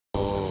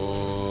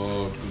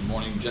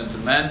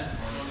gentlemen.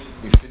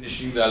 We're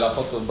finishing the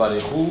halachot of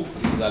Barechu.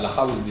 The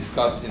halacha was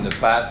discussed in the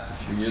past a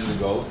few years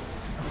ago,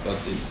 but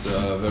it's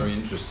very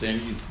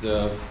interesting. It's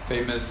the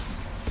famous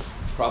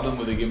problem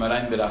with the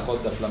Gemara in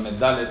Berachot Daf Lamed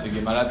Dalet. The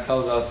Gemara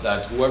tells us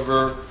that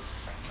whoever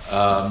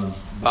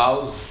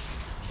bows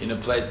in a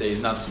place that he's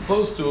not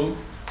supposed to,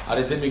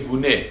 harezeh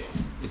meguneh.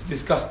 It's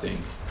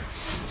disgusting.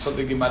 So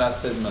the Gemara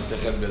says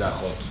Masechet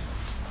Berachot.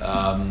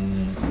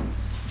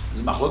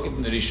 There's machloket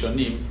in the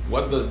Rishonim.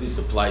 What does this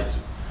apply to?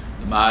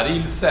 The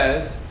Maharil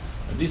says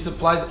that this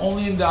applies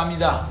only in the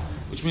Amidah,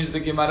 which means the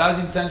Gemara's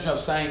intention of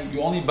saying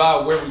you only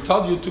bow where we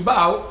told you to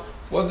bow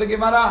was the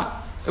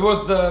Gemara. It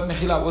was the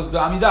Mechila, was the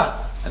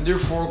Amidah, and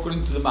therefore,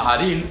 according to the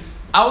Maharil,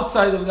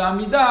 outside of the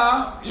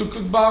Amidah, you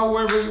could bow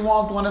wherever you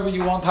want, whenever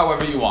you want,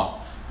 however you want.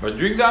 But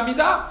during the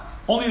Amidah,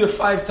 only the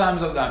 5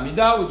 times of the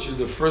Amidah, which is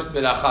the first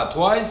Beracha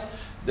twice,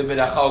 the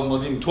Beracha of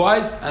Modim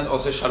twice, and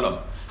also Shalom.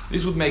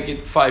 This would make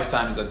it 5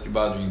 times that you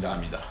bow during the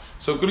Amidah.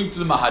 So according to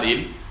the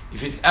Maharil,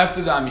 if it's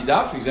after the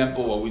Amidah, for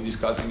example, what we're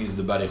discussing is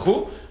the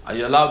Barechu, are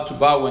you allowed to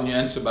bow when you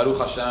answer Baruch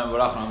Hashem and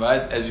Baruch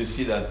Ramavayet, as you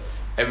see that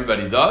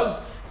everybody does?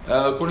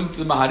 According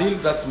to the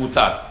Maharil, that's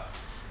mutar.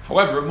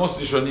 However, most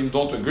Rishonim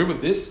don't agree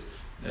with this,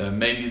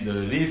 mainly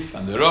the Rif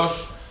and the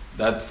Rosh,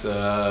 that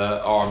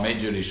are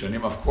major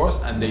Rishonim, of course,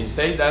 and they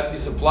say that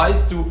this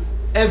applies to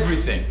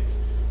everything.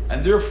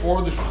 And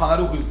therefore, the Shulchan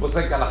Aruch is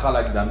posek halacha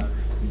like them.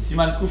 In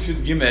Siman Kuf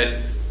Yud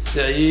Gimel,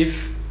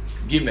 Seif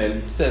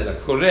Gimel, says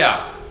that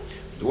Korea,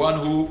 the one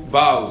who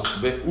bows,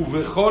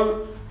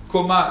 uvechol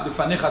koma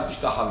lefanecha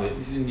tishtachave.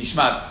 This is in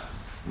Nishmat.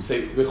 We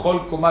say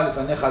vechol koma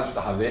lefanecha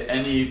tishtachave.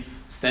 Any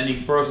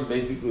standing person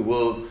basically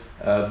will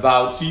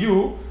bow to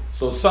you.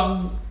 So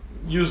some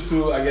used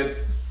to, I guess,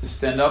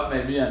 stand up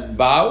maybe and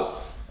bow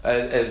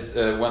as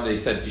when they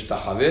said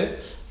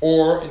tishtachave.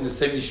 Or in the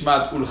same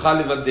Nishmat, ulcha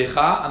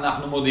levadecha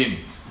anachnu modim.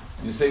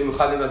 You say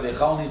ulcha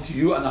levadecha, only to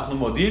you anachnu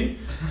modim.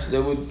 So they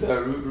would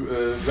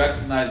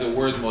recognize the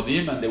word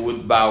modim and they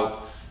would bow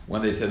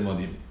when they said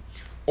modim.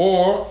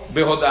 Or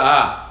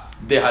behoda'a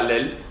de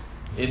halel.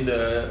 In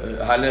the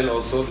halel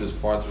also there's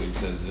parts where it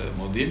says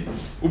modim.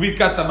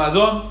 Ubirkat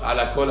hamazon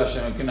ala kol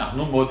Hashem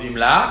nachnu modim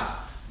lach.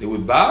 They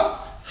would bow.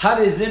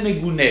 Harezeh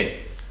meguneh.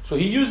 So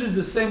he uses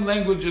the same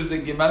language as the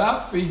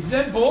Gemara for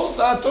examples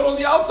that are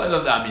totally outside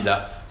of the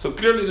Amidah. So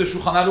clearly the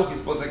Shulchan Aruch is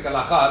posek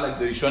halacha, like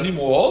the Rishonim who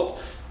hold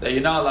that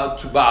you're not allowed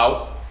to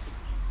bow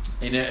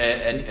in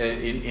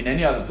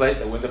any other place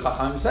than when the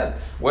Chachamim said,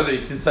 whether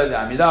it's inside the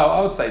Amidah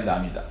or outside the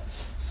Amidah.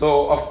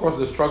 So of course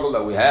the struggle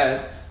that we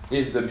had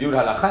is the Biur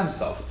Halacha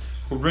himself,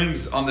 who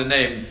brings on the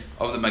name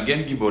of the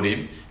Magen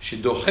Giborim,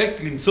 shedochek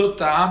limtzot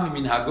ta'am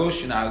leminhago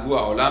shenahagu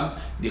ha'olam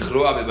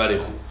dichroa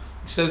bebarechu.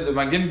 He says the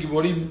Magen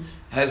Giborim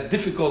has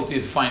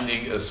difficulties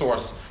finding a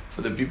source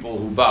for the people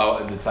who bow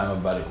at the time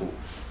of Barechu.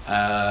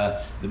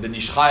 The Ben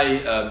Ish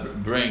Chai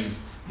brings,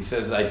 he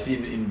says, I see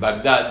in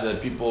Baghdad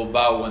that people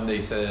bow when they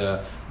say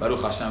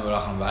Baruch Hashem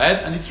Baruch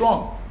Va'ed, and it's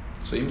wrong.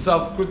 So he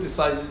himself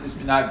criticizes this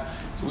minhag.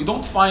 So we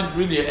don't find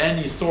really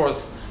any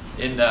source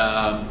in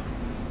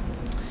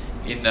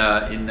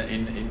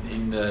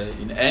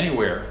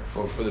anywhere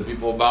for the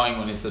people bowing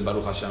when he said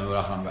Baruch Hashem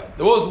Baruch Va'ed.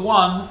 There was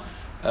one.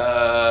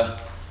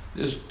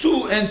 There's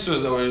 2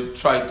 answers that were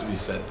tried to be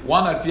said.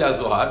 One al pi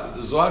Zohar.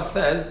 The Zohar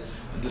says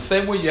the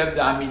same way you have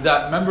the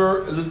Amidah.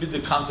 Remember a little bit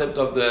the concept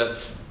of the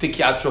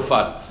Tikiyat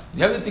Shofar.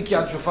 You have the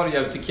Tikiyat Shofar. You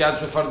have Tikiyat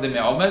Shofar de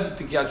Me'omed,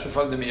 Tikiyat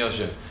Shofar de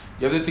Me'yoshev.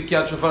 You have the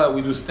Tikiyat Shofar that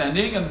we do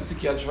standing, and the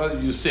Tikiyat Shofar that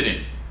we do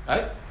sitting.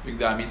 Right? With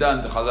the Amidah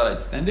and the Chazal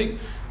it's standing,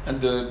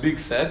 and the big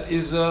set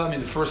is,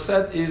 the first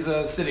set is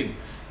sitting.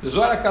 The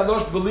Zohar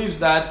HaKadosh believes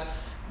that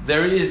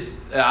there is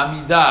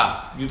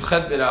Amidah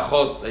Yudchet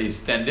Berachot that is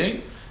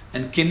standing.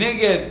 And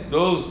keneged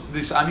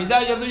this Amidah,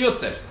 you have the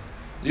Yotzer.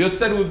 The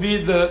Yotzer would be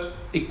the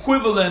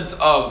equivalent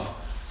of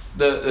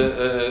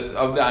the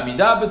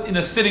Amidah, but in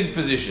a sitting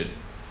position.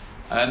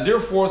 And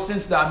therefore,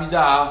 since the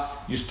Amidah,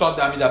 you start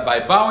the Amidah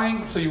by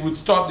bowing, so you would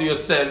start the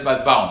Yotzer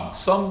by bowing.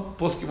 Some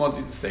poskim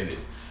wanted to say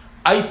this.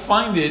 I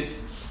find it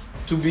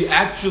to be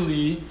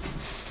actually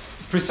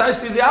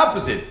precisely the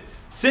opposite.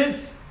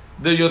 Since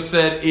the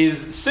Yotzer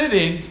is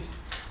sitting,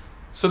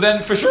 so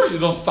then for sure you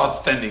don't start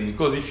standing,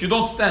 because if you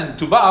don't stand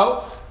to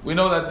bow, we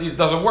know that this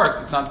doesn't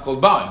work. It's not called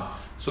bowing.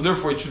 So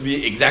therefore it should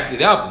be exactly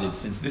the opposite.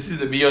 Since this is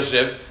the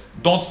Miyoshev,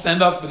 don't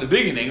stand up for the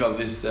beginning of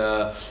this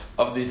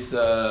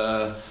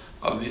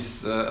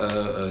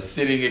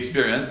sitting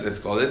experience, let's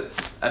call it.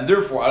 And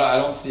therefore I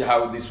don't see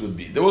how this would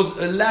be. There was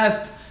a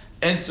last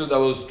answer that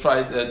was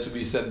tried to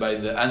be said by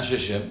the Anshe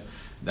Shem.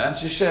 The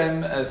Anshe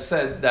Shem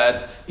said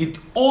that it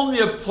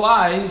only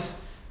applies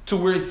to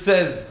where it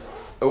says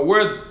a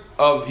word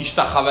of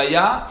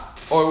Hishtachavaya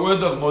or a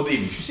word of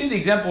modim. If you see the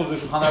examples the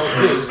Shulchan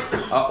Aruch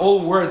gives, are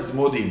all words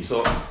modim.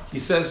 So he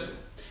says,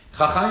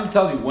 Chachamim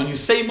tell you, when you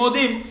say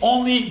modim,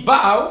 only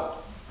bow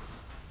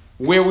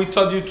where we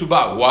told you to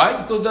bow. Why?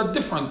 Because there are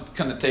different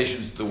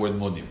connotations to the word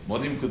modim.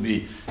 Modim could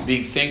be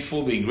being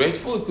thankful, being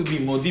grateful. It could be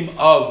modim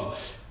of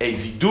a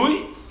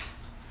vidui.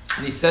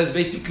 And he says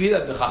basically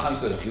that the Chacham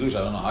said, I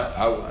don't know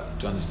how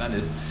to understand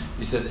this.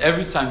 He says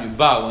every time you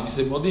bow, when you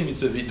say modim,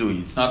 it's a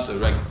vidui. It's not a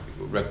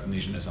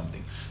recognition or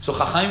something. So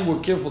Chachamim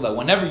were careful that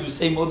whenever you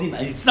say modim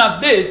and it's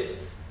not this,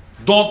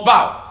 don't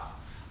bow.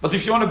 But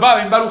if you want to bow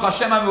in Baruch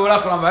Hashem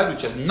HaMevorach Olam Va'ed,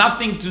 which has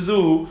nothing to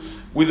do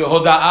with the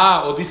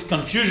hoda'ah or this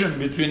confusion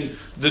between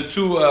the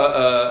two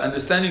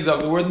understandings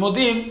of the word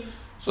modim,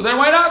 so then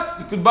why not?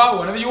 You could bow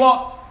whenever you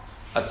want.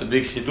 That's a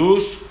big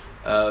chidush.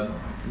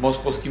 Most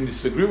poskim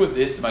disagree with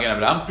this. The Magen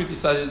Avraham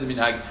criticizes the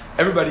minhag.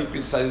 Everybody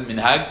criticizes the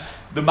minhag.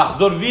 The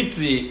Machzor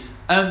Vitri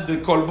and the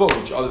Kolbo,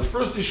 which are the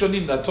first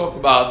Rishonim that talk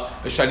about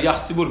a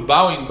Shaliach Tzibur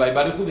bowing by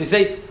Barichu, they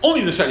say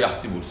only the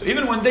Shaliach Tzibur. So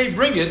even when they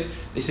bring it,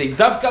 they say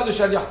Davka the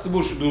Shaliach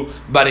Tzibur should do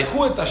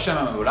Barichu et Hashem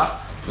HaMevorach,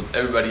 but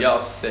everybody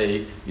else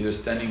stay either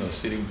standing or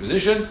sitting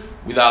position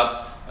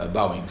without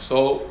bowing.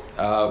 So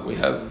we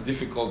have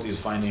difficulties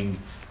finding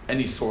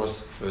any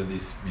source for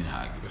this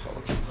minhag.